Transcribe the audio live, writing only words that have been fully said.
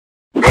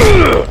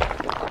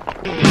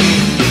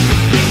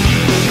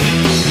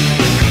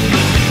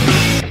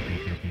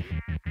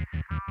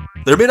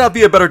There may not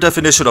be a better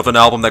definition of an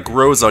album that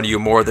grows on you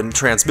more than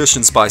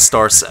Transmissions by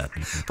Starset.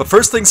 But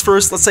first things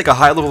first, let's take a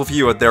high-level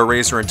view at their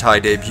Razor and Tie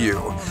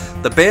debut.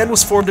 The band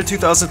was formed in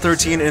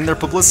 2013, and in their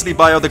publicity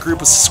bio, the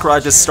group was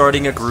described as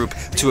starting a group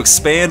to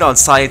expand on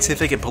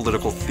scientific and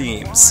political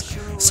themes.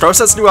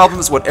 Starset's new album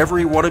is what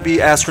every wannabe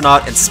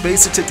astronaut and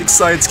space-addicted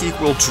science geek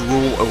will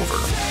drool over.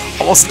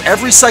 Almost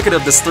every second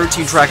of this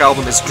 13-track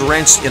album is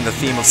drenched in the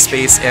theme of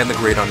space and the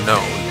great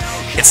unknown.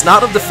 It's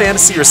not of the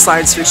fantasy or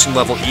science fiction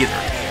level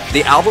either.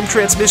 The album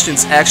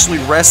Transmissions actually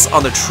rests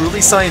on the truly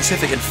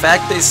scientific and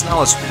fact-based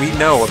knowledge we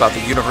know about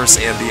the universe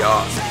and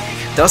beyond.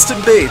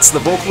 Dustin Bates, the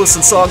vocalist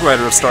and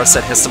songwriter of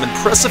Starset, has some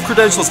impressive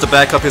credentials to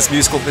back up his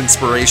musical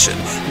inspiration,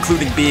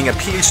 including being a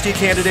PhD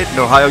candidate in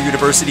Ohio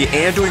University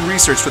and doing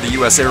research for the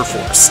US Air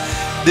Force.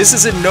 This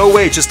is in no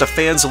way just a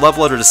fan's love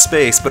letter to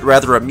space, but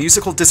rather a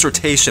musical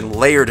dissertation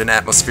layered in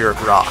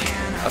atmospheric rock.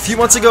 A few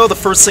months ago, the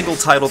first single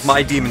titled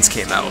My Demons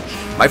came out.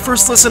 My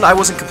first listen, I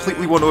wasn't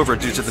completely won over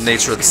due to the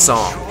nature of the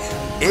song.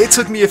 It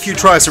took me a few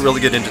tries to really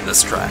get into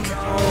this track.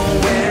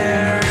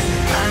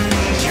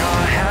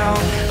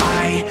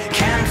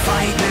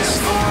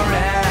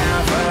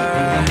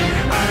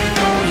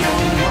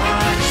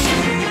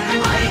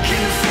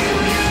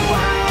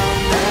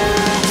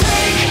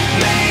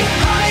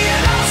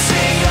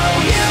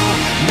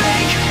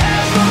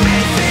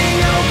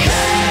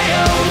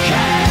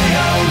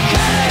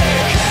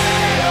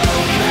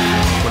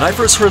 When I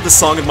first heard the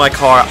song in my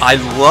car, I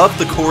loved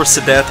the chorus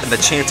to death and the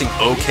chanting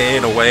okay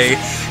in a way,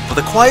 but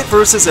the quiet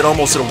verses at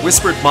almost a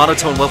whispered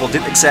monotone level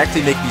didn't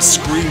exactly make me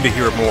scream to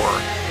hear more.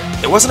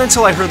 It wasn't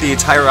until I heard the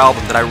entire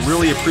album that I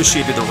really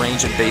appreciated the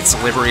range in Bates'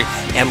 delivery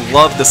and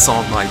loved the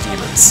song My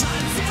Demons.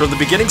 From the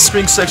beginning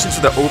string section to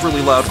the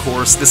overly loud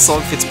chorus, this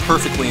song fits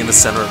perfectly in the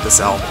center of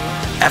this album.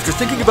 After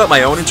thinking about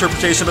my own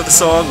interpretation of the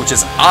song, which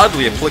is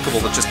oddly applicable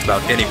to just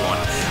about anyone,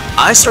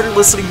 I started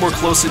listening more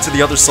closely to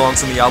the other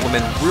songs on the album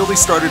and really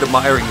started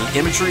admiring the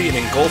imagery and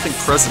engulfing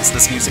presence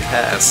this music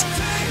has.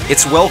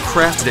 It's well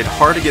crafted and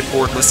hard to get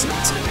bored listening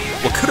to.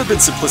 What could have been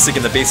simplistic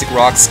in the basic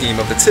rock scheme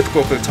of the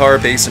typical guitar,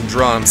 bass, and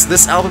drums,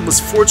 this album was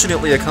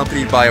fortunately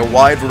accompanied by a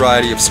wide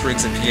variety of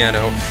strings and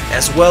piano,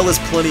 as well as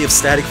plenty of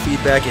static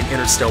feedback and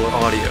interstellar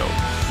audio.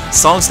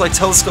 Songs like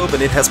Telescope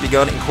and It Has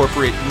Begun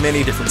incorporate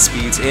many different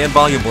speeds and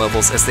volume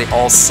levels as they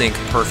all sync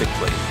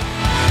perfectly.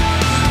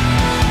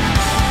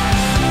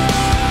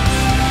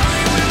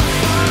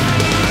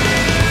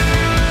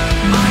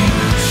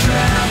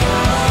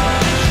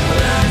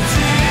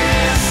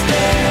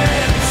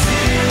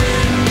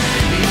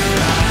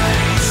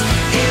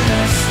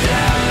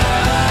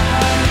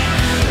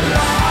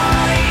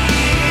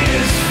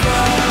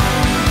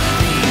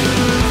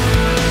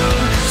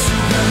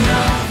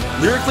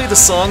 Lyrically, the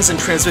songs in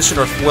Transmission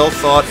are well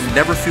thought and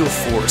never feel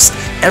forced.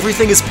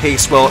 Everything is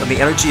paced well and the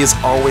energy is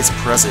always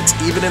present,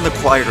 even in the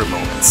quieter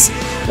moments.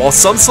 While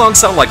some songs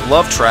sound like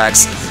love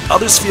tracks,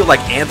 others feel like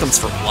anthems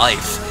for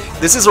life.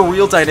 This is a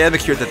real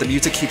dynamic here that the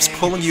music keeps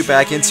pulling you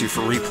back into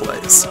for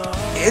replays.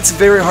 It's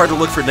very hard to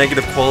look for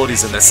negative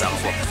qualities in this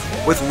album.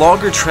 With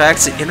longer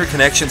tracks and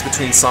interconnections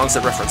between songs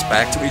that reference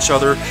back to each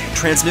other,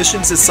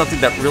 Transmissions is something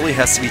that really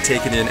has to be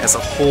taken in as a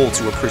whole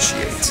to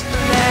appreciate.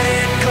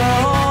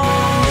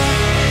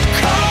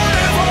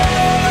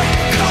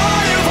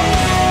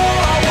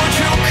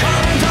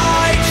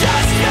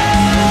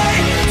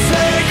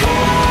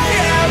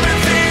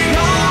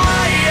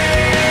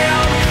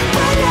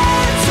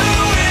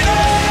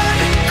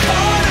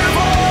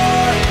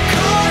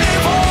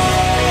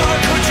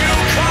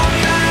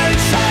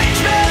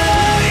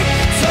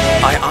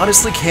 I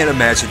honestly can't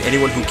imagine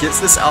anyone who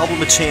gives this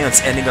album a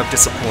chance ending up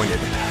disappointed.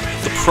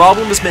 The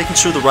problem is making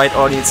sure the right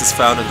audience is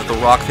found and that the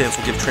rock fans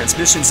will give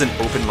Transmissions an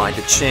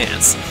open-minded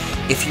chance.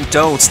 If you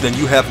don't, then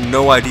you have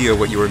no idea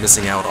what you are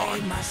missing out on.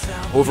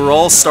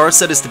 Overall,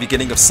 Starset is the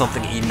beginning of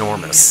something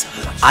enormous.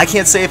 I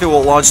can't say if it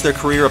will launch their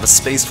career of a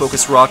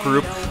space-focused rock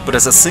group, but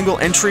as a single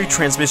entry,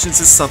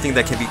 Transmissions is something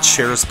that can be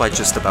cherished by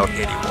just about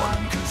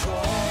anyone.